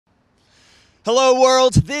Hello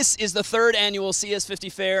world, this is the third annual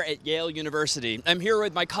CS50 Fair at Yale University. I'm here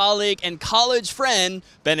with my colleague and college friend,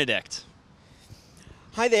 Benedict.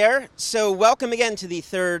 Hi there. So welcome again to the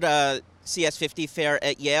third CS50 Fair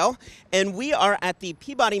at Yale. And we are at the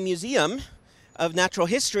Peabody Museum of Natural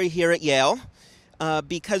History here at Yale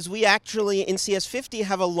because we actually in CS50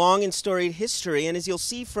 have a long and storied history. And as you'll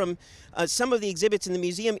see from some of the exhibits in the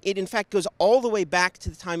museum, it in fact goes all the way back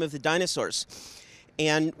to the time of the dinosaurs.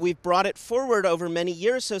 And we've brought it forward over many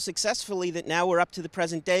years so successfully that now we're up to the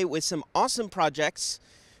present day with some awesome projects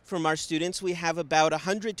from our students. We have about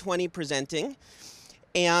 120 presenting.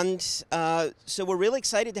 And so we're really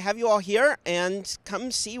excited to have you all here and come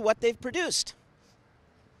see what they've produced.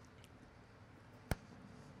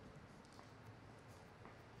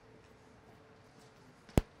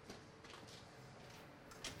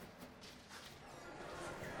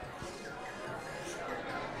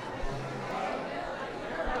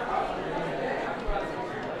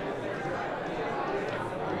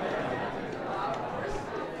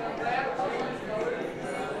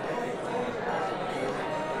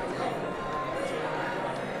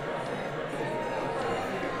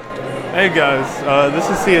 Hey guys, this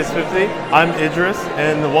is CS50. I'm Idris,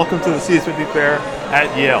 and welcome to the CS50 Fair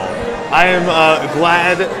at Yale. I am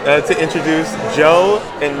glad to introduce Joe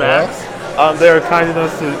and Max. They are kind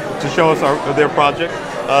enough to show us their project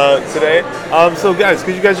today. So guys,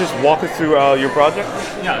 could you guys just walk us through your project?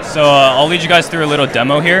 Yeah, so I'll lead you guys through a little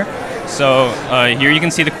demo here. So here you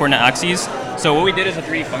can see the coordinate axes. So what we did is a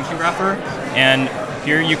 3D function grapher, and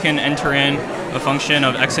here you can enter in a function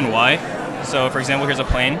of x and y. So for example, here's a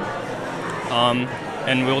plane.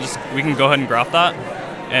 And we can go ahead and graph that,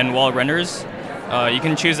 and while it renders, you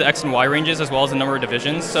can choose the x and y ranges as well as the number of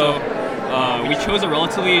divisions. So we chose a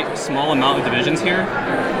relatively small amount of divisions here,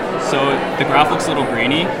 so the graph looks a little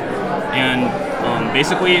grainy, and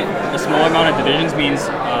basically a small amount of divisions means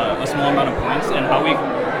a small amount of points. And how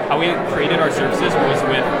we created our surfaces was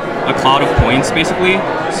with a cloud of points, basically.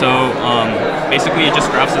 So basically it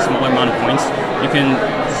just graphs a smaller amount of points. You can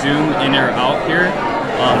zoom in or out here.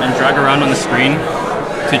 And drag around on the screen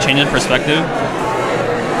to change the perspective.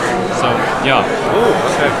 So, yeah. Ooh,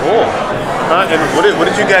 okay, cool. And what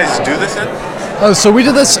did you guys do this in? So we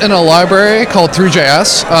did this in a library called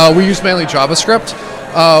 3JS. We used mainly JavaScript.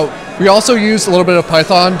 We also used a little bit of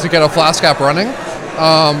Python to get a Flask app running,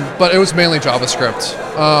 but it was mainly JavaScript.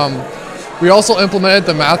 We also implemented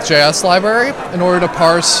the Math.js library in order to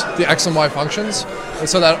parse the x and y functions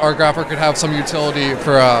so that our grapher could have some utility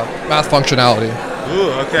for math functionality. Ooh,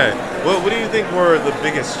 okay. What do you think were the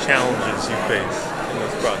biggest challenges you faced in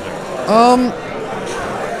this project?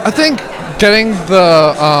 I think getting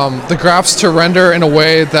the graphs to render in a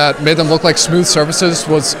way that made them look like smooth surfaces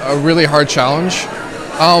was a really hard challenge.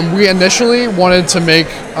 We initially wanted to make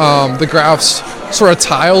the graphs sort of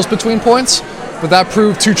tiles between points, but that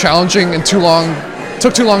proved too challenging and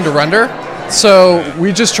took too long to render. So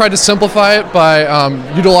we just tried to simplify it by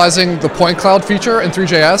utilizing the point cloud feature in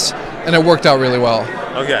 3JS, and it worked out really well.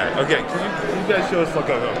 Okay. Can you guys show us like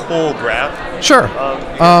a cool graph? Sure.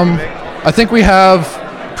 I think we have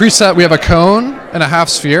preset. We have a cone and a half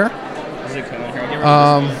sphere. This is a cone here.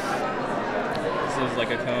 This is like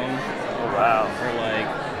a cone. Oh wow. Or like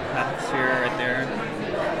half sphere right there.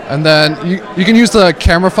 And then you can use the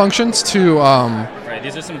camera functions to. Right.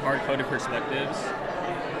 These are some hard-coded perspectives.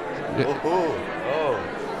 Yeah. Oh.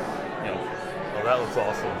 Yeah. Oh, that looks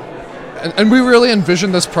awesome. And we really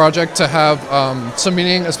envisioned this project to have some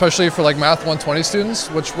meaning, especially for like Math 120 students,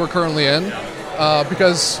 which we're currently in,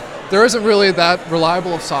 because there isn't really that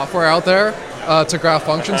reliable of software out there to graph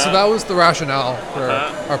functions. So that was the rationale for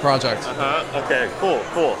our project. Okay. Cool.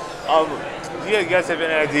 Do you guys have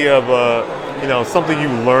any idea of something you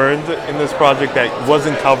learned in this project that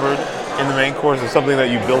wasn't covered in the main course, or something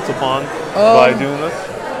that you built upon by doing this?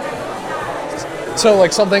 So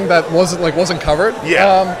like something that wasn't covered.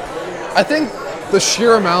 Yeah. I think the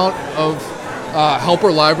sheer amount of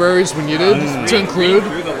helper libraries we needed to include.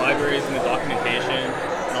 Through the libraries and the documentation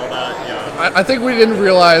and all that, yeah. I think we didn't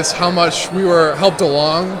realize how much we were helped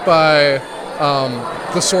along by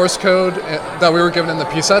the source code that we were given in the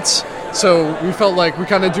P-sets. So we felt like we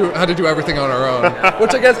kind of had to do everything on our own,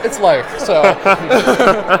 which I guess it's life. So.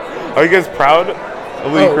 Are you guys proud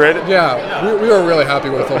of what you created? Yeah. We were really happy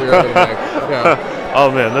with what we were able to make. Yeah.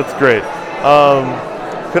 Oh man, that's great.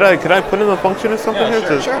 Could I put in a function or something here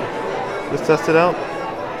to just test it out?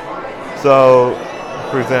 So,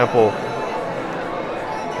 for example,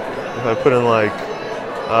 if I put in like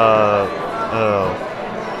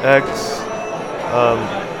x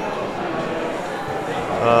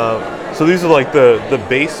So these are like the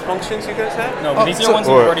base functions you guys have? No, these are the ones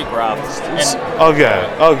we've already graphed. And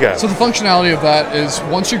Okay. So the functionality of that is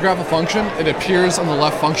once you grab a function, it appears on the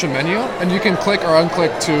left function menu, and you can click or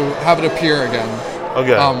unclick to have it appear again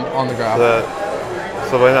on the graph.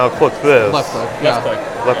 So right now click this. Left click. left click.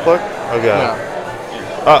 Left click? Okay. Yeah.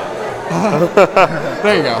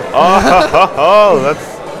 There you go.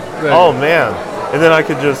 Oh man. And then I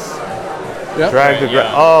could just drag the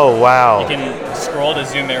yeah. Oh wow. You can scroll to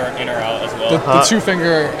zoom in or out as well. The two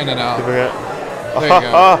finger in and out. There you go.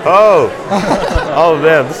 Oh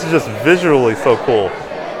man, this is just visually so cool.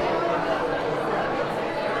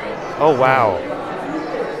 Oh wow.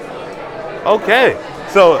 Okay.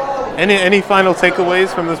 So any final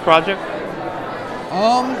takeaways from this project?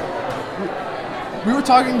 We were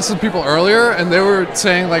talking to some people earlier, and they were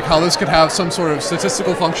saying like how this could have some sort of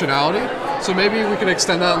statistical functionality. So maybe we could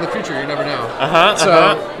extend that in the future. You never know.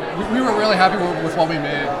 So we were really happy with what we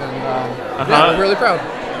made, and we're really proud.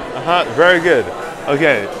 Very good.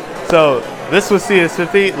 Okay. So this was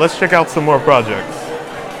CS50. Let's check out some more projects.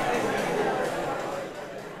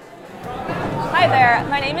 Hi there,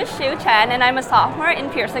 my name is Shu Chen and I'm a sophomore in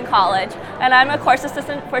Pearson College and I'm a course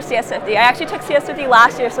assistant for CS50. I actually took CS50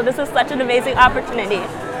 last year, so this is such an amazing opportunity.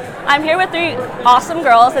 I'm here with 3 awesome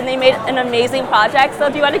girls and they made an amazing project, so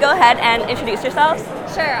do you want to go ahead and introduce yourselves?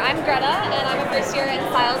 Sure, I'm Greta and I'm a first year in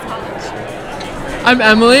Styles College. I'm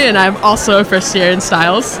Emily and I'm also a first year in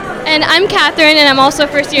Styles. And I'm Catherine and I'm also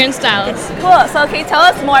first year in Styles. Cool, so can you tell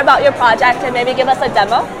us more about your project and maybe give us a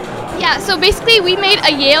demo? Yeah, so basically we made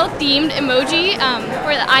a Yale themed emoji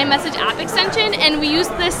for the iMessage app extension, and we used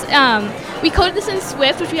this, we coded this in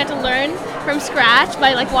Swift, which we had to learn from scratch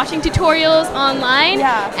by like watching tutorials online,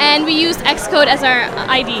 and we used Xcode as our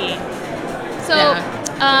IDE. So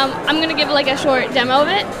I'm going to give like a short demo of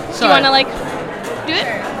it. Do you want to like do it?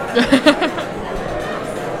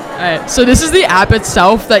 Alright, so this is the app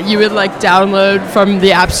itself that you would like download from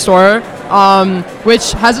the App Store.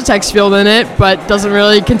 Which has a text field in it, but doesn't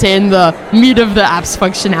really contain the meat of the app's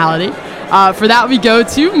functionality. For that, we go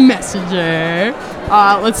to Messenger.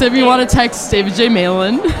 Let's say we want to text David J.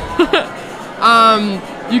 Malin.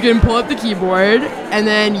 You can pull up the keyboard and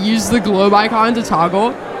then use the globe icon to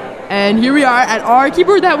toggle. And here we are at our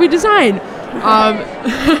keyboard that we designed.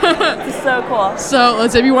 This is so cool. So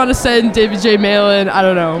let's say we want to send David J. Malin, I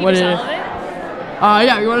don't know. Peter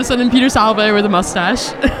Salovey? We want to send in Peter Salovey with a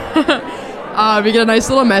mustache. We get a nice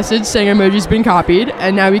little message saying our emoji's been copied,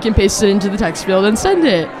 and now we can paste it into the text field and send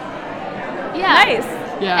it. Yeah. Nice.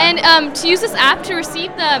 Yeah. And to use this app to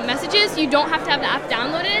receive the messages, you don't have to have the app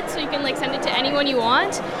downloaded, so you can like send it to anyone you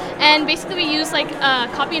want. And basically we use like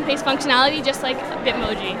copy and paste functionality just like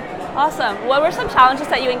Bitmoji. Awesome. What were some challenges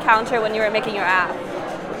that you encountered when you were making your app?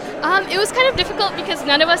 It was kind of difficult because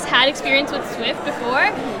none of us had experience with Swift before,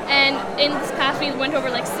 and in this class we went over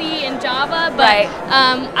like C and Java, but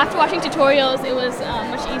after watching tutorials it was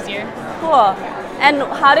much easier. Cool. And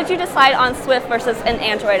how did you decide on Swift versus an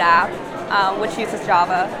Android app, which uses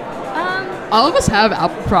Java? All of us have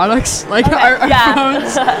Apple products, like our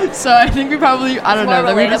phones, so I think we probably, I don't know,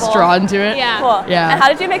 that we're just drawn to it. Yeah. Cool. Yeah. And how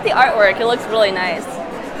did you make the artwork? It looks really nice.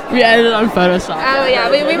 We edited on Photoshop. Oh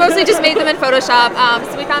yeah, we mostly just made them in Photoshop.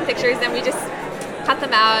 So we found pictures and we just cut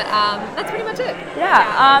them out. That's pretty much it.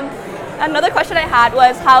 Yeah. Another question I had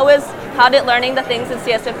was how did learning the things in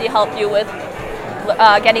CS50 help you with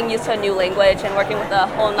getting used to a new language and working with a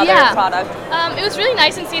whole nother product? It was really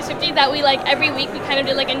nice in CS50 that we like every week we kind of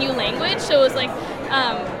did like a new language, so it was like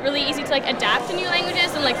really easy to like adapt to new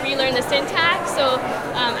languages and like relearn the syntax. So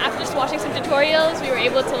after just watching some tutorials, we were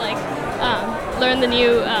able to like learn the new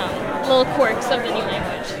little quirks of the new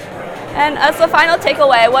language. And as a final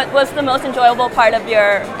takeaway, what was the most enjoyable part of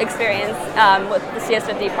your experience with the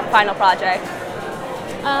CS50 final project?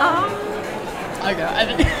 Okay, I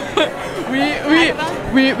think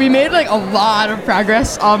we made like a lot of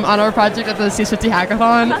progress on our project at the CS50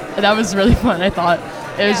 hackathon. And that was really fun. I thought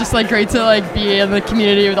it was just like great to like be in the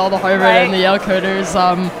community with all the Harvard and the Yale coders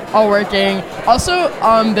all working. Also,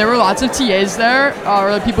 there were lots of TAs there,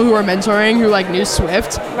 or the people who were mentoring who like knew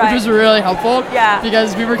Swift, which was really helpful. Yeah.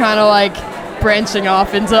 Because we were kind of like branching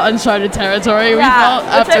off into uncharted territory. We felt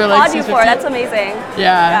after like you for. That's amazing.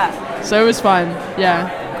 Yeah. So it was fun. Yeah.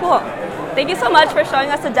 Cool. Thank you so much for showing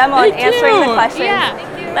us the demo and answering the questions. Yeah.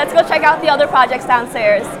 Thank you. Let's go check out the other projects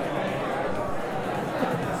downstairs.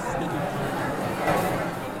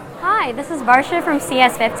 Hi, this is Varsha from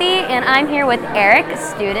CS50, and I'm here with Eric, a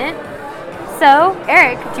student. So,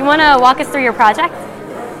 Eric, do you want to walk us through your project?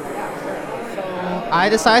 I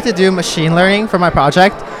decided to do machine learning for my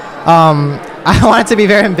project. I wanted to be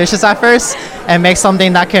very ambitious at first and make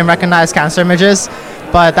something that can recognize cancer images.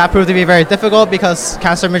 but that proved to be very difficult because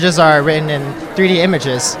cancer images are written in 3D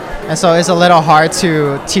images. And so it's a little hard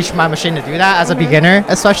to teach my machine to do that as a beginner,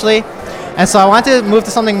 especially. And so I wanted to move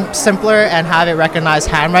to something simpler and have it recognize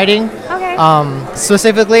handwriting. Okay.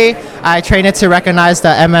 Specifically, I trained it to recognize the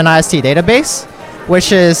MNIST database,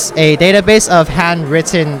 which is a database of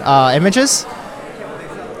handwritten images.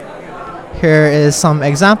 Here is some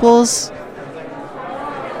examples,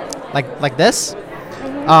 like this.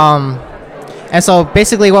 And so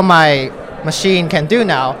basically what my machine can do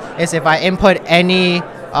now is if I input any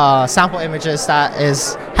sample images that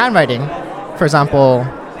is handwriting, for example,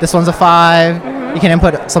 this one's a 5, you can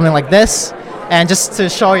input something like this. And just to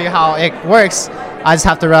show you how it works, I just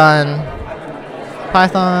have to run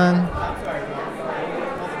Python,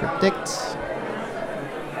 predict.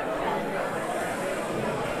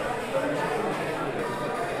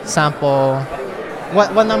 Sample.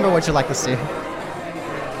 What number would you like to see?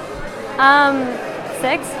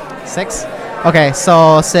 6. 6? Okay,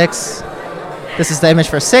 so 6. This is the image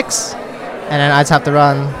for 6. And then I just have to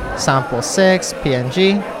run sample 6,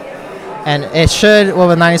 PNG. And it should,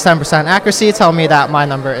 with 97% accuracy, tell me that my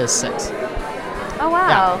number is 6. Oh,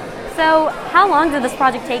 wow. Yeah. So how long did this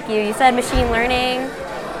project take you? You said machine learning.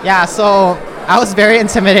 Yeah, so I was very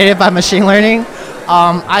intimidated by machine learning.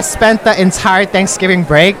 I spent the entire Thanksgiving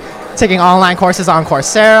break taking online courses on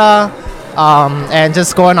Coursera and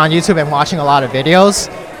just going on YouTube and watching a lot of videos.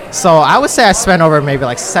 So I would say I spent over maybe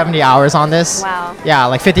like 70 hours on this. Wow. Yeah,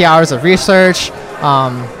 like 50 hours of research,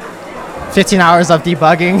 15 hours of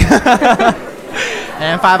debugging,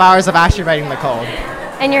 and 5 hours of actually writing the code.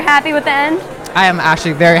 And you're happy with the end? I am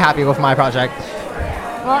actually very happy with my project.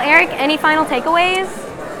 Well, Eric, any final takeaways?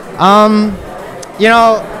 You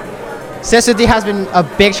know, CS50 has been a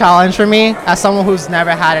big challenge for me as someone who's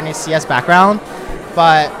never had any CS background.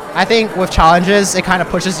 But I think with challenges, it kind of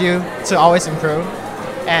pushes you to always improve.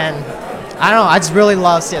 And I don't know, I just really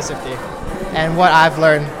love CS50 and what I've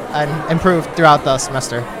learned and improved throughout the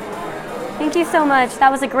semester. Thank you so much.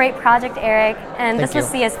 That was a great project, Eric. And Thank this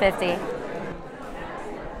was you. CS50.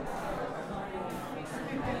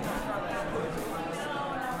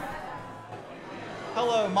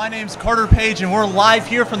 Hello, my name's Carter Page, and we're live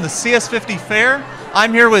here from the CS50 Fair.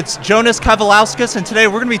 I'm here with Jonas Kavalauskas, and today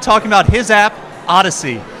we're going to be talking about his app,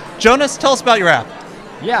 Odyssey. Jonas, tell us about your app.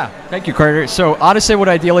 Yeah, thank you, Carter. So Odyssey would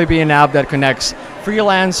ideally be an app that connects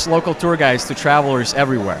freelance local tour guides to travelers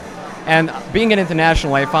everywhere. And being an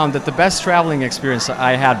international, I found that the best traveling experience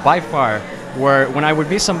I had by far were when I would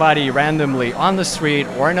meet somebody randomly on the street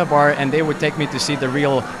or in a bar, and they would take me to see the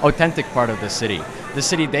real authentic part of the city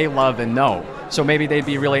they love and know. So maybe they'd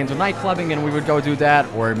be really into nightclubbing and we would go do that,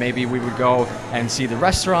 or maybe we would go and see the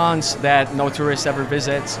restaurants that no tourist ever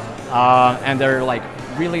visits, and they're like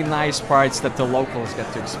really nice parts that the locals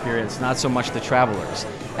get to experience, not so much the travelers.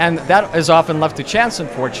 And that is often left to chance,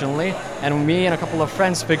 unfortunately, and me and a couple of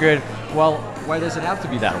friends figured, well, why does it have to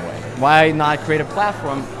be that way? Why not create a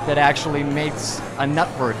platform that actually makes a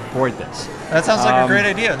network for this? That sounds like a great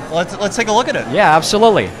idea. Let's take a look at it. Yeah,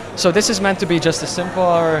 absolutely. So this is meant to be just a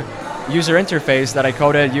simple user interface that I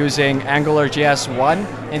coded using AngularJS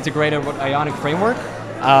 1 integrated with Ionic Framework.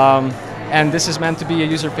 And this is meant to be a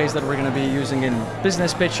user interface that we're going to be using in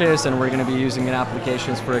business pitches, and we're going to be using in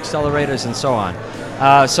applications for accelerators and so on.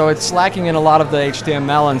 So it's lacking in a lot of the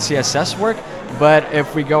HTML and CSS work, but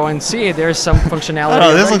if we go and see, there's some functionality.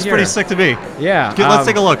 Oh, this right looks here. pretty sick to me. Yeah. Let's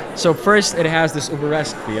take a look. So first, it has this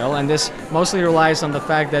Uber-esque feel, and this mostly relies on the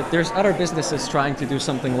fact that there's other businesses trying to do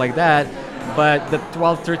something like that, but the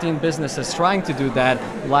 12, 13 businesses trying to do that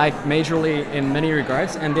like majorly in many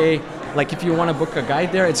regards, and they, like if you want to book a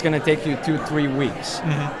guide there, it's going to take you 2-3 weeks.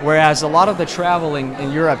 Mm-hmm. Whereas a lot of the traveling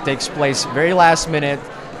in Europe takes place very last minute.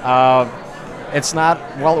 It's not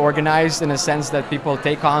well organized in a sense that people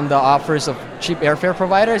take on the offers of cheap airfare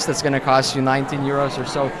providers that's going to cost you 19 euros or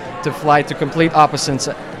so to fly to complete opposite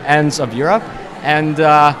ends of Europe. And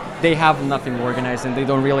they have nothing organized, and they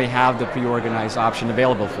don't really have the pre-organized option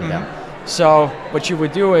available for them. So what you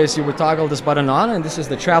would do is you would toggle this button on, and this is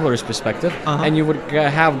the traveler's perspective, and you would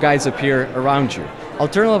have guides appear around you.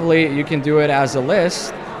 Alternatively, you can do it as a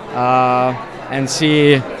list and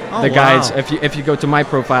see the guides. If you go to my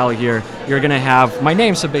profile here, you're going to have my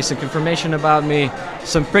name, some basic information about me,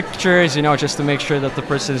 some pictures, just to make sure that the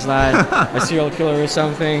person is not a serial killer or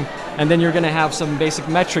something. And then you're going to have some basic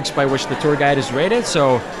metrics by which the tour guide is rated.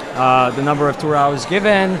 So the number of tour hours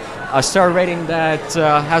given, a star rating that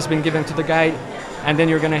has been given to the guide, and then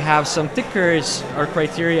you're going to have some tickers or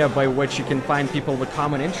criteria by which you can find people with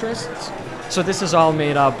common interests. So this is all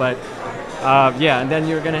made up, but and then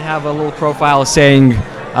you're going to have a little profile saying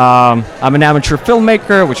I'm an amateur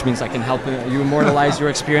filmmaker, which means I can help you immortalize your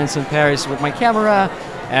experience in Paris with my camera,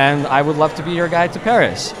 and I would love to be your guide to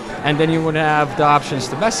Paris. And then you would have the options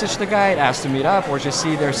to message the guide, ask to meet up, or just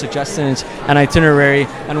see their suggestions and itinerary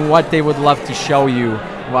and what they would love to show you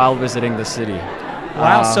while visiting the city.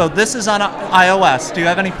 Wow, so this is on iOS. Do you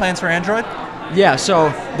have any plans for Android? Yeah,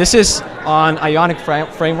 so this is on Ionic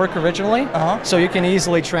framework originally, so you can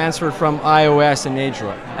easily transfer from iOS and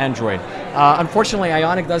Android. Unfortunately,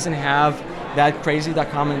 Ionic doesn't have that crazy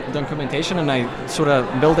documentation, and I sort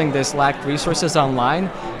of building this lacked resources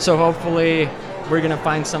online, so hopefully we're going to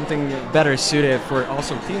find something better suited for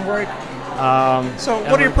also teamwork. So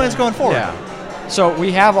what are your plans going forward? Yeah. So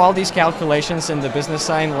we have all these calculations in the business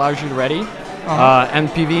side largely ready.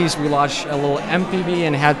 MPVs, we launched a little MPV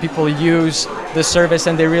and had people use the service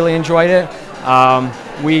and they really enjoyed it.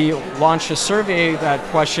 We launched a survey that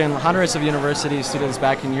questioned hundreds of university students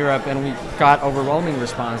back in Europe, and we got overwhelming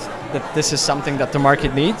response that this is something that the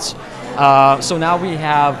market needs. So now we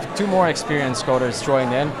have 2 more experienced coders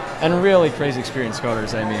join in, and really crazy experienced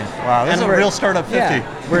coders, I mean. Wow, this is a real startup 50.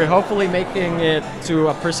 Yeah, we're hopefully making it to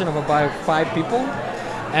a person of about 5 people,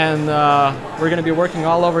 and we're going to be working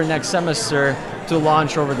all over next semester to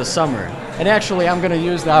launch over the summer. And actually, I'm going to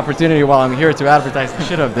use the opportunity while I'm here to advertise the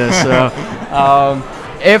shit of this. So,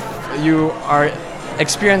 if you are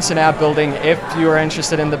experienced in app building, if you are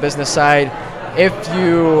interested in the business side, if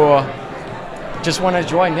you just want to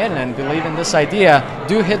join in and believe in this idea,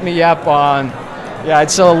 do hit me up on,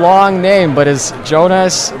 it's a long name, but it's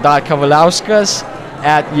jonas.kavalauskas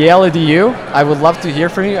 @Yale.edu. I would love to hear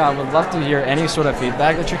from you. I would love to hear any sort of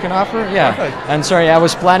feedback that you can offer. Yeah. Perfect. And sorry, I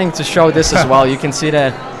was planning to show this as well. You can see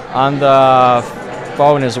that on the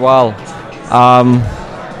phone as well.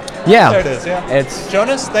 There it is, yeah. It's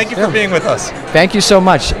Jonas, thank you for being with us. Thank you so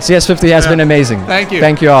much. CS50 has been amazing. Thank you.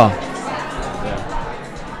 Thank you all.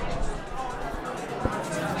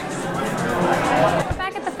 We're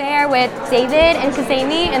back at the fair with David and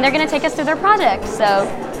Kazemi, and they're going to take us through their project. So,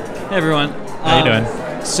 hey everyone. How you doing?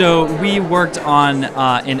 So we worked on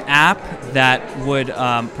an app that would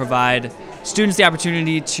provide students the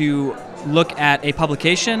opportunity to look at a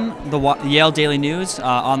publication, the Yale Daily News,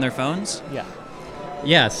 on their phones.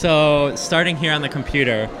 Yeah, so starting here on the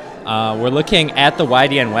computer, we're looking at the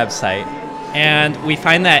YDN website, and we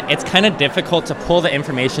find that it's kind of difficult to pull the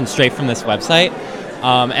information straight from this website.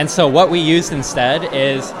 And so what we used instead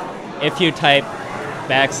is if you type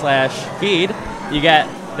 \feed, you get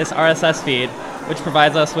this RSS feed, which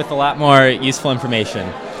provides us with a lot more useful information.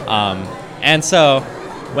 And so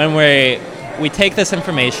when we take this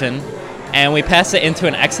information and we pass it into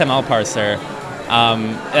an XML parser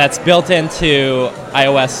that's built into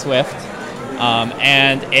iOS Swift,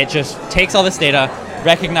 and it just takes all this data,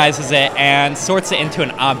 recognizes it, and sorts it into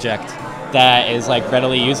an object that is like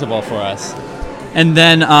readily usable for us. And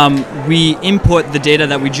then we input the data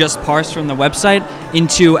that we just parsed from the website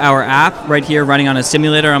into our app right here running on a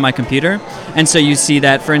simulator on my computer. And so you see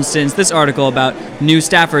that, for instance, this article about new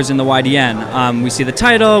staffers in the YDN. We see the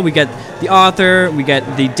title, we get the author, we get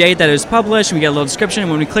the date that it was published, and we get a little description.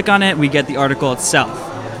 And when we click on it, we get the article itself.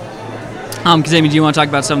 Kazemi, do you want to talk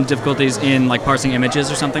about some difficulties in like parsing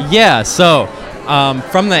images or something? Yeah, so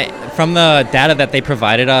from the data that they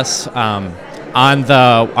provided us, on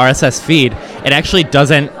the RSS feed, it actually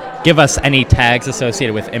doesn't give us any tags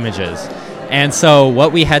associated with images. And so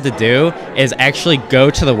what we had to do is actually go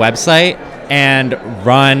to the website and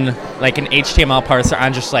run like an HTML parser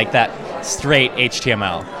on just like that straight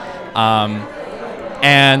HTML.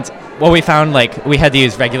 And what we found, like we had to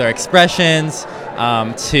use regular expressions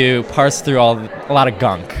to parse through a lot of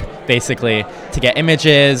gunk, basically, to get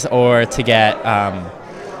images or to get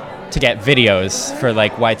videos for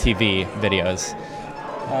like YTV videos.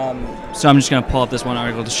 So I'm just going to pull up this one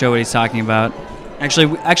article to show what he's talking about. Actually,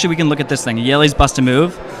 we can look at this thing. Yale's Bust a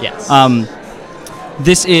Move. Yes.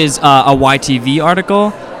 This is a YTV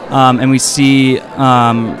article, and we see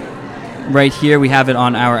right here we have it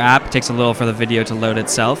on our app. It takes a little for the video to load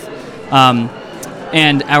itself.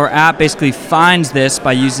 And our app basically finds this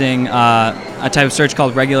by using a type of search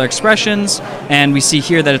called regular expressions, and we see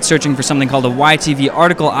here that it's searching for something called a YTV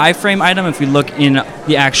article iframe item. If we look in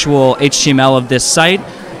the actual HTML of this site,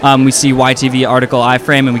 we see YTV article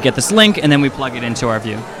iframe, and we get this link, and then we plug it into our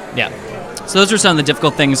view. Yeah. So those are some of the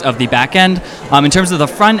difficult things of the back end. In terms of the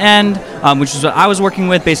front end, which is what I was working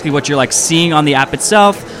with, basically what you're like seeing on the app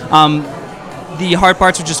itself, the hard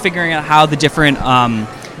parts were just figuring out how the different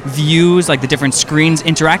views, like the different screens,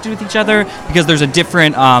 interacted with each other, because there's a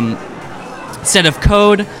different set of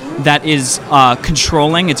code that is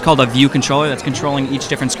controlling. It's called a view controller that's controlling each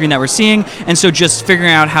different screen that we're seeing. And so just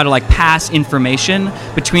figuring out how to like pass information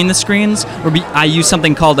between the screens. I use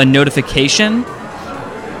something called a notification.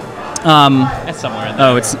 It's somewhere in there.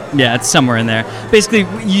 Oh, it's somewhere in there. Basically,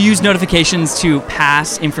 you use notifications to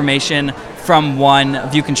pass information from one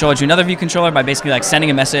view controller to another view controller by basically like sending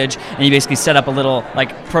a message, and you basically set up a little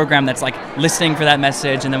like program that's like listening for that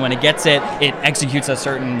message, and then when it gets it, it executes a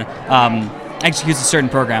certain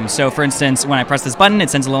program. So, for instance, when I press this button, it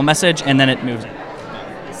sends a little message, and then it moves it.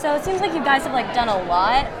 So it seems like you guys have like done a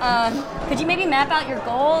lot. Could you maybe map out your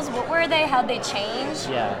goals? What were they? How'd they change?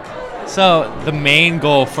 Yeah. So the main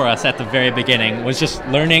goal for us at the very beginning was just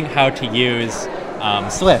learning how to use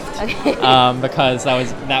Swift, because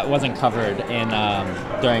that wasn't covered in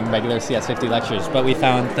during regular CS50 lectures. But we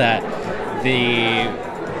found that the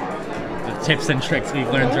tips and tricks we've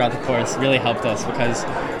learned throughout the course really helped us, because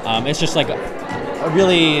it's just like a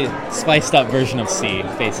really spiced up version of C,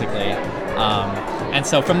 basically. And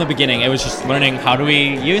so from the beginning, it was just learning how do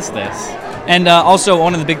we use this. And also,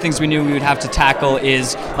 one of the big things we knew we would have to tackle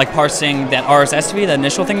is like parsing that RSS feed, that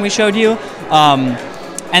initial thing we showed you.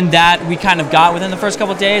 And that we kind of got within the first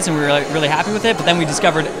couple of days, and we were really happy with it. But then we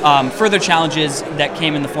discovered further challenges that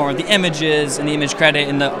came in the form of the images and the image credit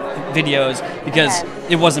in the videos, because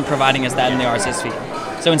it wasn't providing us that in the RSS feed.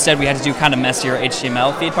 So instead, we had to do kind of messier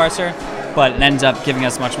HTML feed parser, but it ends up giving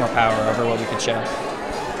us much more power over what we could show.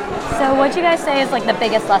 So what'd you guys say is like the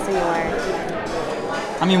biggest lesson you learned?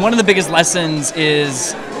 I mean, one of the biggest lessons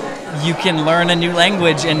is you can learn a new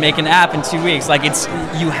language and make an app in 2 weeks. Like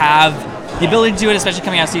you have the ability to do it, especially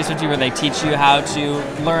coming out of CS50, where they teach you how to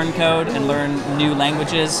learn code and learn new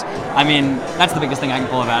languages. I mean, that's the biggest thing I can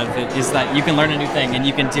pull out of it, is that you can learn a new thing and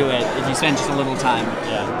you can do it if you spend just a little time.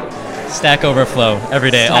 Yeah. Stack Overflow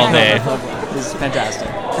every day, all day. This is fantastic.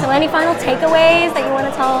 So any final takeaways that you want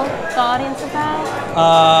to tell the audience about?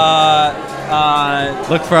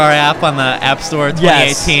 Look for our app on the App Store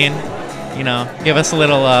 2018. Yes. You know, give us a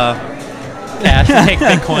little cash to take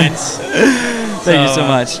Bitcoins. Thank you so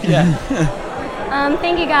much. Yeah.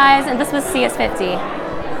 Thank you guys, and this was CS50.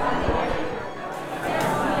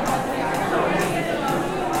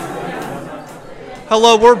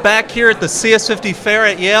 Hello, we're back here at the CS50 Fair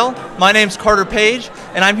at Yale. My name's Carter Page,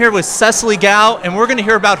 and I'm here with Cecily Gao, and we're going to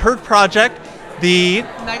hear about her project, the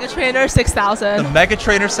Megatrainer 6000. The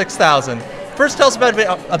Megatrainer 6000. First, tell us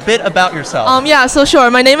a bit about yourself. Yeah, so sure.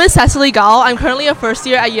 My name is Cecily Gao. I'm currently a first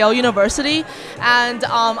year at Yale University, and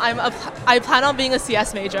I plan on being a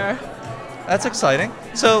CS major. That's exciting.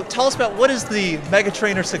 So tell us about, what is the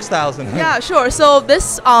Megatrainer 6000? Yeah, sure. So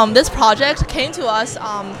this project came to us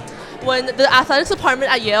when the athletics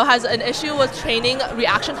department at Yale has an issue with training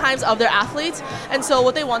reaction times of their athletes, and so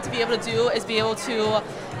what they want to be able to do is be able to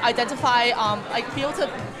identify, be able to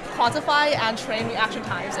quantify and train reaction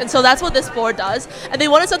times. And so that's what this board does. And they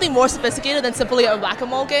wanted something more sophisticated than simply a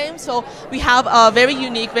whack-a-mole game. So we have a very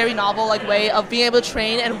unique, very novel way of being able to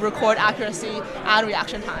train and record accuracy and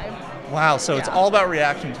reaction time. Wow, so it's all about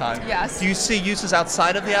reaction time. Yes. Do you see uses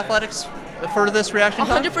outside of the athletics for this reaction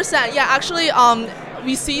time? 100%. Yeah, actually,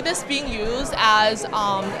 we see this being used as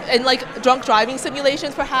in drunk driving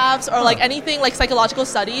simulations, perhaps, or anything like psychological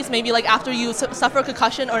studies. Maybe after you suffer a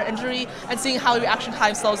concussion or injury, and seeing how your reaction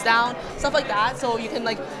time slows down, stuff like that. So you can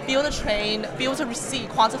be able to train, be able to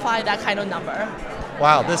quantify that kind of number.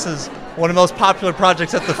 Wow, this is one of the most popular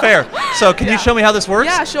projects at the fair. So can you show me how this works?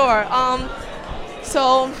 Yeah, sure.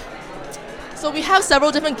 So we have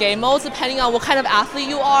several different game modes depending on what kind of athlete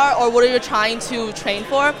you are or what you're trying to train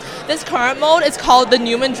for. This current mode is called the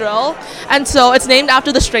Newman Drill, and so it's named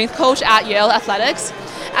after the strength coach at Yale Athletics.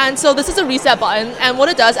 And so this is a reset button, and what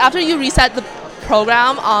it does, after you reset the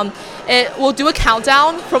program, it will do a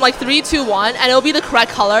countdown from 3, 2, 1, and it'll be the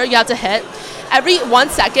correct color you have to hit. Every 1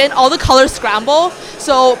 second, all the colors scramble,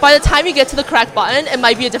 so by the time you get to the correct button, it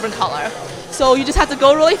might be a different color. So you just have to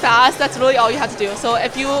go really fast. That's really all you have to do. So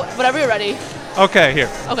whenever you're ready. Okay, here.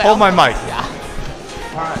 Okay, hold my mic. Yeah.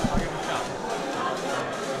 All right.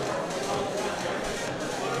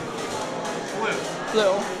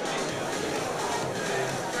 Blue.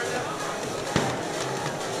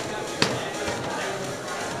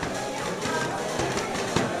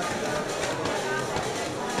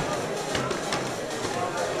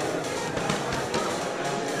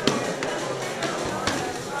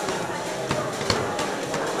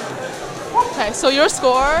 Okay, so your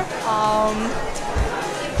score,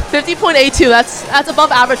 50.82. That's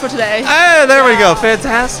above average for today. Hey, there we go.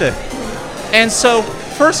 Fantastic. And so,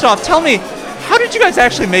 first off, tell me, how did you guys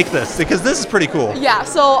actually make this? Because this is pretty cool. Yeah,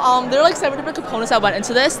 so there are 7 different components that went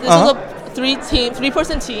into this. This was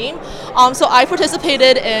three-person team. So I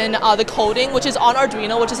participated in the coding, which is on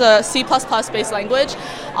Arduino, which is a C++ based language,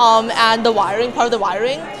 and the wiring, part of the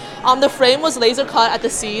wiring. The frame was laser cut at the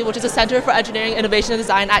C, which is the Center for Engineering, Innovation, and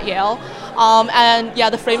Design at Yale. And yeah,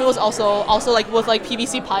 the framing was also like with like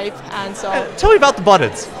PVC pipe, and so. Tell me about the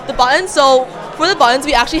buttons. The buttons. So for the buttons,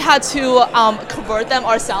 we actually had to convert them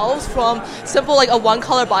ourselves from simple like a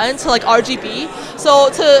one-color button to like RGB. So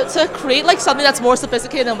to create like something that's more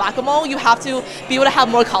sophisticated than whack-a-mole, you have to be able to have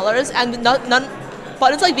more colors, and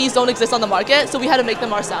buttons like these don't exist on the market, so we had to make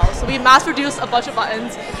them ourselves. So we mass-produced a bunch of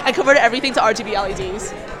buttons and converted everything to RGB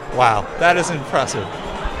LEDs. Wow, that is impressive.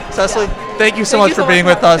 Cecily, Yeah. thank you so much for being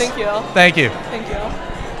with us. Thank you. Thank you. Thank you.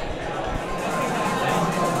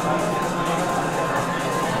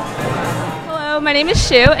 Hello, my name is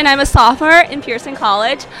Shu, and I'm a sophomore in Pearson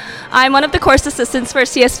College. I'm one of the course assistants for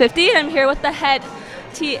CS50, and I'm here with the head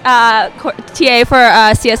TA for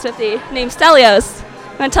CS50 named Stelios.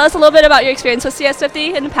 You want to tell us a little bit about your experience with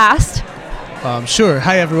CS50 in the past? Sure.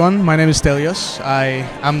 Hi, everyone. My name is Stelios. I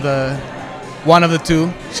am one of the two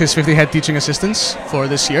CS50 head teaching assistants for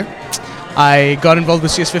this year. I got involved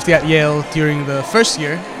with CS50 at Yale during the first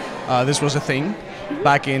year. This was a thing.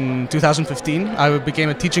 Back in 2015, I became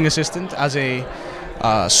a teaching assistant as a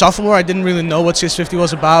sophomore. I didn't really know what CS50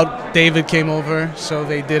 was about. David came over, so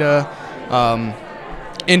they did a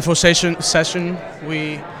info session.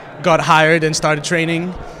 We got hired and started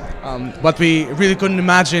training, but we really couldn't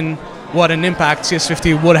imagine what an impact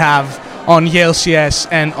CS50 would have on Yale CS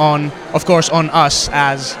and on, of course, on us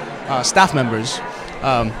as staff members.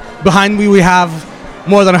 Behind me, we have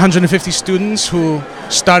more than 150 students who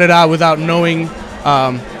started out without knowing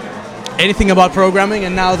anything about programming,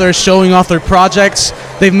 and now they're showing off their projects.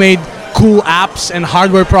 They've made cool apps and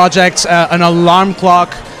hardware projects, an alarm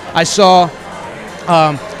clock. I've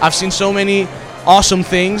seen so many awesome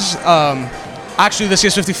things. Actually, the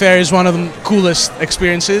CS50 Fair is one of the coolest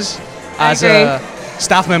experiences as a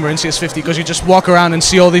staff member in CS50, because you just walk around and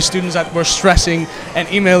see all these students that were stressing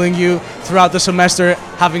and emailing you throughout the semester,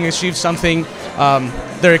 having achieved something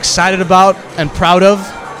they're excited about and proud of.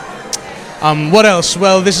 What else?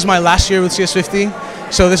 Well, this is my last year with CS50,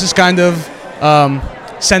 so this is kind of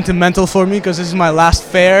sentimental for me because this is my last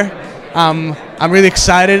fair. I'm really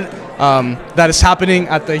excited that it's happening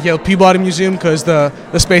at the Yale Peabody Museum because the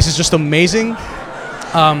space is just amazing.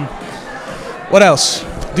 What else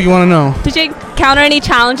do you want to know? Did you encounter any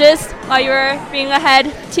challenges while you were being a head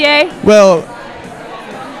TA? Well,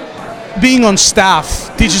 being on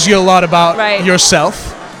staff teaches you a lot about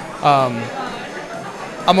yourself.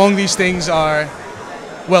 Among these things are,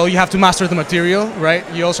 well, you have to master the material, right?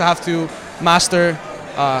 You also have to master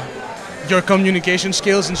your communication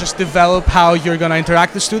skills and just develop how you're going to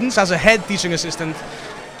interact with students. As a head teaching assistant,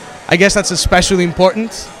 I guess that's especially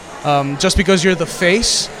important. Just because you're the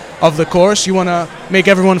face of the course, you want to make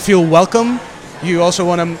everyone feel welcome. You also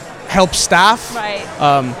want to help staff,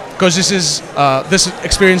 because this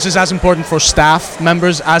experience is as important for staff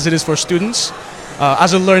members as it is for students,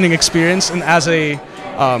 as a learning experience and as a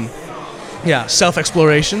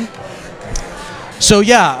self-exploration. So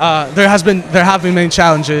there have been many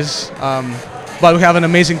challenges, but we have an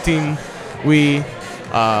amazing team. We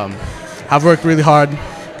have worked really hard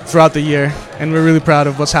throughout the year, and we're really proud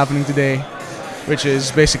of what's happening today, which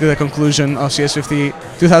is basically the conclusion of CS50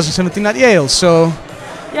 2017 at Yale. So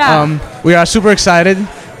we are super excited.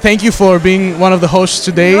 Thank you for being one of the hosts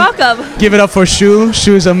today. You're welcome. Give it up for Shu.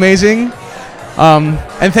 Shu is amazing.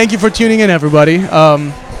 And thank you for tuning in, everybody.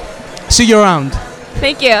 See you around.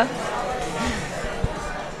 Thank you.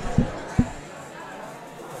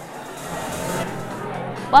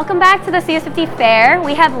 Welcome back to the CS50 Fair.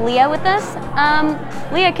 We have Leah with us.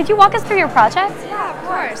 Leah, could you walk us through your project? Yeah, of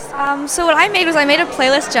course. So what I made was I made a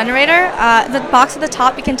playlist generator. The box at the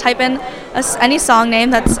top, you can type in any song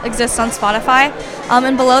name that exists on Spotify.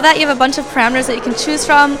 And below that, you have a bunch of parameters that you can choose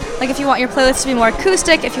from. Like if you want your playlist to be more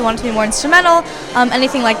acoustic, if you want it to be more instrumental,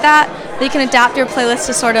 anything like that. That you can adapt your playlist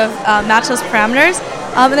to sort of match those parameters.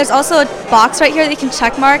 And there's also a box right here that you can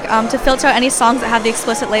check mark to filter out any songs that have the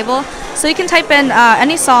explicit label. So you can type in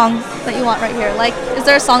any song that you want right here. Like, is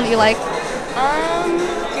there a song that you like?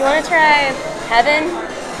 Do you want to try Heaven?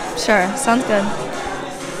 Sure, sounds good.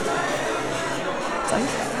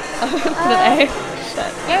 With an A?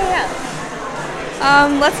 Shit. Yeah.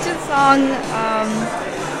 Let's do the song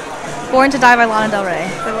Born to Die by Lana Del Rey.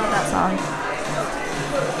 I love that song.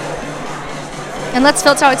 And let's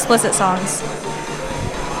filter out explicit songs.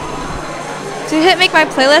 So you hit make my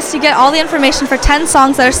playlist, you get all the information for 10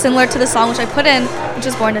 songs that are similar to the song which I put in, which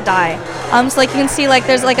is Born to Die. So like you can see like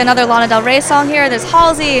there's like another Lana Del Rey song here, there's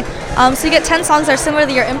Halsey. So you get 10 songs that are similar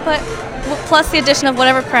to your input. plus the addition of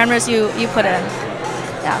whatever parameters you put in.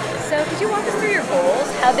 Yeah. So could you walk us through your goals?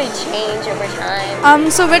 How they change over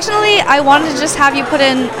time? So originally I wanted to just have you put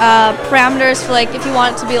in parameters for like if you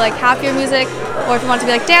want it to be like happier music or if you want it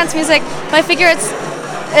to be like dance music. But I figure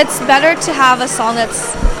it's better to have a song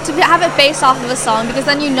have it based off of a song, because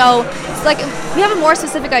then it's like you have a more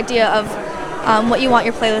specific idea of what you want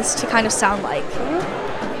your playlist to kind of sound like.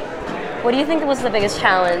 What do you think was the biggest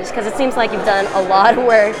challenge? Because it seems like you've done a lot of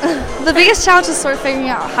work. The biggest challenge is sort of figuring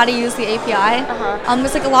out how to use the API.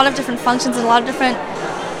 There's like a lot of different functions and a lot of different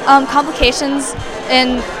complications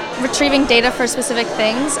in retrieving data for specific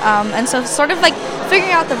things. And so sort of like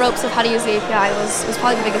figuring out the ropes of how to use the API was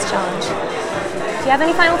probably the biggest challenge. Do you have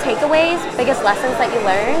any final takeaways, biggest lessons that you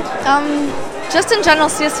learned? Just in general,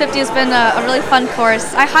 CS50 has been a really fun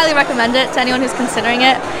course. I highly recommend it to anyone who's considering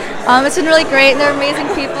it. It's been really great. They're amazing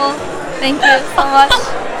people. Thank you so much.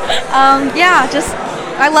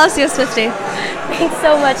 I love CS50. Thanks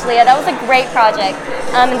so much, Leah. That was a great project.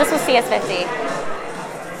 And this was CS50.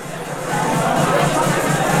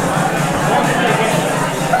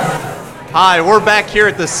 Hi, we're back here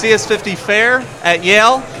at the CS50 Fair at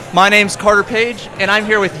Yale. My name's Carter Page, and I'm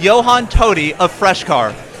here with Johan Toti of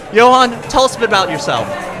FreshCar. Johan, tell us a bit about yourself.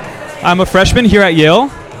 I'm a freshman here at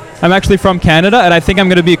Yale. I'm actually from Canada, and I think I'm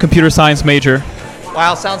going to be a computer science major.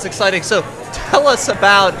 Wow, sounds exciting. So tell us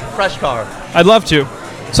about FreshCar. I'd love to.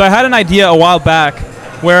 So I had an idea a while back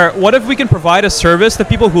where what if we can provide a service to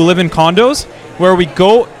people who live in condos where we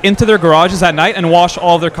go into their garages at night and wash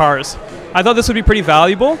all of their cars. I thought this would be pretty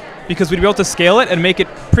valuable because we'd be able to scale it and make it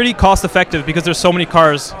pretty cost effective because there's so many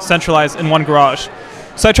cars centralized in one garage.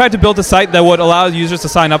 So I tried to build a site that would allow users to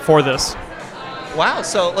sign up for this. Wow,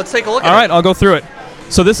 so let's take a look at it. All right, I'll go through it.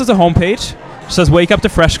 So this is a homepage. It says Wake Up to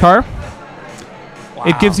FreshCar. Wow.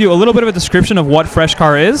 It gives you a little bit of a description of what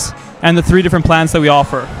FreshCar is and the 3 different plans that we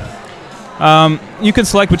offer. You can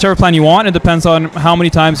select whichever plan you want. It depends on how many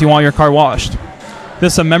times you want your car washed.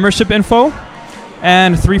 There's some membership info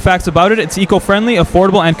and 3 facts about it. It's eco-friendly,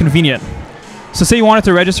 affordable, and convenient. So say you wanted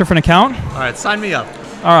to register for an account. All right, sign me up.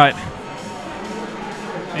 All right.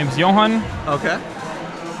 Name's Johan. Okay.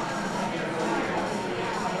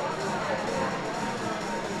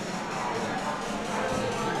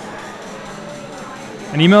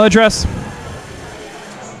 An email address.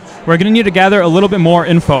 We're going to need to gather a little bit more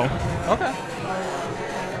info. Okay.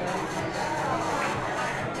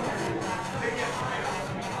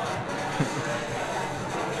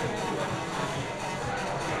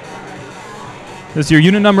 This is your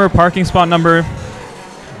unit number, parking spot number,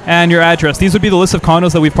 and your address. These would be the list of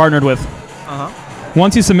condos that we've partnered with.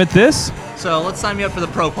 Once you submit this. So let's sign me up for the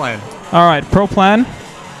Pro plan. All right, Pro plan.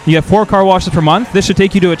 You get 4 car washes per month. This should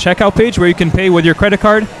take you to a checkout page where you can pay with your credit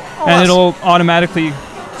card, and it'll automatically.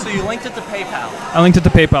 So you linked it to PayPal. I linked it to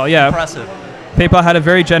PayPal, yeah. Impressive. PayPal had a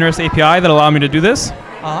very generous API that allowed me to do this.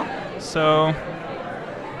 So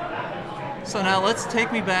now let's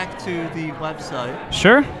take me back to the website.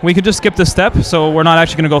 Sure, we could just skip this step, so we're not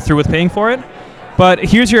actually going to go through with paying for it. But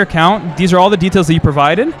here's your account. These are all the details that you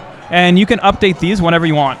provided, and you can update these whenever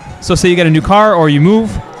you want. So say you get a new car or you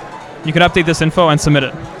move, you can update this info and submit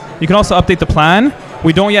it. You can also update the plan.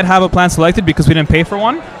 We don't yet have a plan selected because we didn't pay for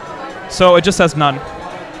one, so it just says none.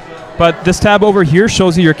 But this tab over here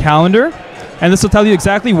shows you your calendar, and this will tell you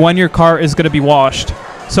exactly when your car is going to be washed.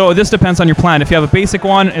 So this depends on your plan. If you have a basic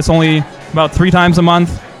one, it's only about 3 times a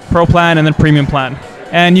month, Pro plan, and then Premium plan.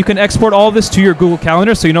 And you can export all of this to your Google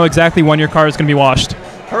Calendar so you know exactly when your car is going to be washed.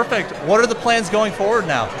 Perfect. What are the plans going forward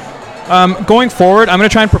now? Going forward, I'm going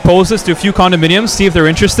to try and propose this to a few condominiums, see if they're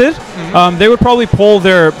interested. They would probably poll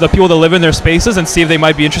the people that live in their spaces and see if they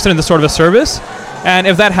might be interested in this sort of a service. And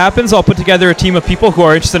if that happens, I'll put together a team of people who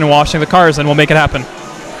are interested in washing the cars, and we'll make it happen.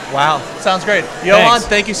 Wow, sounds great. Johan,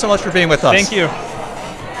 thank you so much for being with us. Thank you.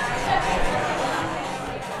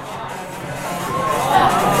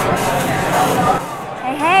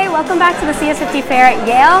 Hey, welcome back to the CS50 Fair at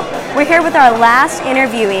Yale. We're here with our last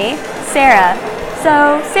interviewee, Sarah.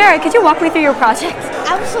 So, Sarah, could you walk me through your project?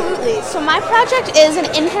 Absolutely. So my project is an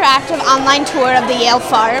interactive online tour of the Yale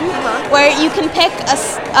farm, where you can pick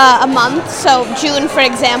a month, so June for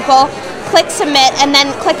example, click submit, and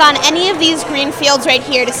then click on any of these green fields right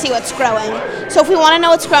here to see what's growing. So if we want to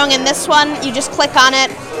know what's growing in this one, you just click on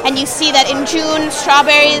it, and you see that in June,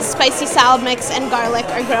 strawberries, spicy salad mix, and garlic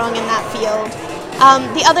are growing in that field.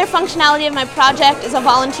 The other functionality of my project is a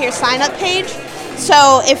volunteer sign-up page.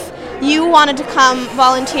 So if you wanted to come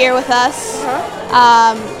volunteer with us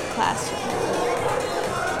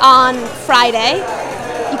on Friday,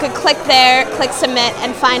 you could click there, click submit,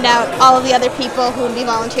 and find out all of the other people who would be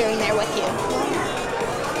volunteering there with you.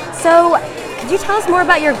 So, could you tell us more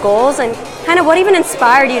about your goals and kind of what even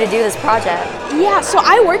inspired you to do this project? Yeah, so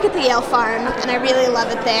I work at the Yale Farm, and I really love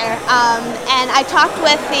it there. And I talked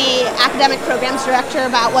with the academic programs director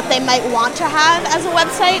about what they might want to have as a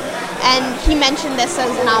website, and he mentioned this as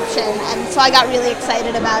an option, and so I got really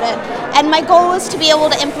excited about it. And my goal was to be able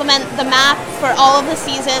to implement the map for all of the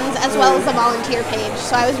seasons as well as the volunteer page,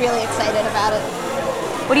 so I was really excited about it.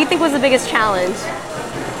 What do you think was the biggest challenge?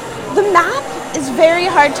 The map is very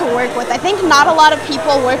hard to work with. I think not a lot of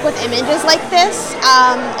people work with images like this,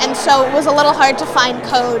 and so it was a little hard to find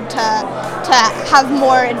code to have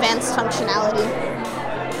more advanced functionality.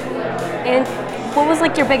 And what was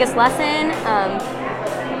like your biggest lesson?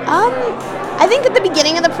 I think at the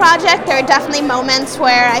beginning of the project there were definitely moments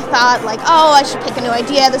where I thought like, oh, I should pick a new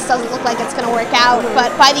idea, this doesn't look like it's going to work out,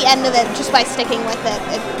 but by the end of it, just by sticking with it,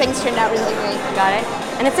 things turned out really great. Got it.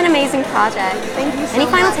 And it's an amazing project. Thank you so Any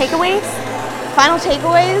much. final takeaways? Final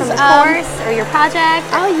takeaways? From the course or your project?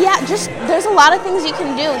 Oh yeah, just there's a lot of things you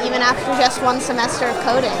can do even after just one semester of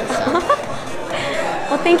coding. So.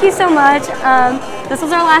 Well, thank you so much. This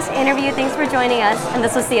was our last interview. Thanks for joining us, and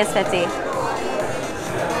this was CS50.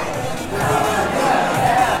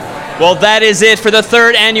 Well, that is it for the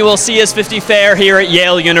third annual CS50 Fair here at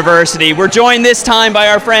Yale University. We're joined this time by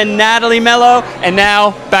our friend Natalie Mello, and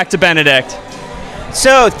now back to Benedict.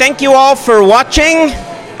 So, thank you all for watching.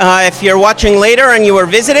 If you're watching later and you are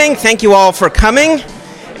visiting, thank you all for coming.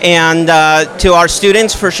 And to our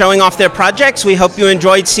students for showing off their projects. We hope you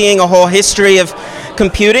enjoyed seeing a whole history of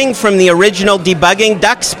computing from the original debugging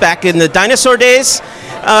ducks back in the dinosaur days,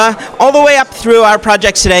 all the way up through our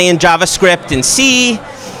projects today in JavaScript and C,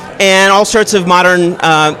 and all sorts of modern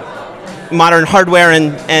hardware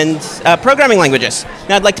and programming languages.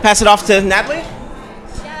 Now I'd like to pass it off to Natalie.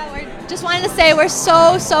 Just wanted to say we're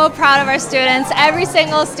so proud of our students. Every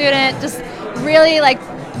single student just really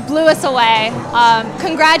blew us away.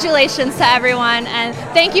 Congratulations to everyone, and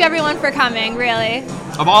thank you everyone for coming, really.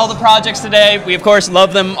 Of all the projects today, we of course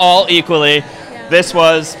love them all equally. Yeah. This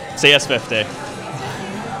was CS50.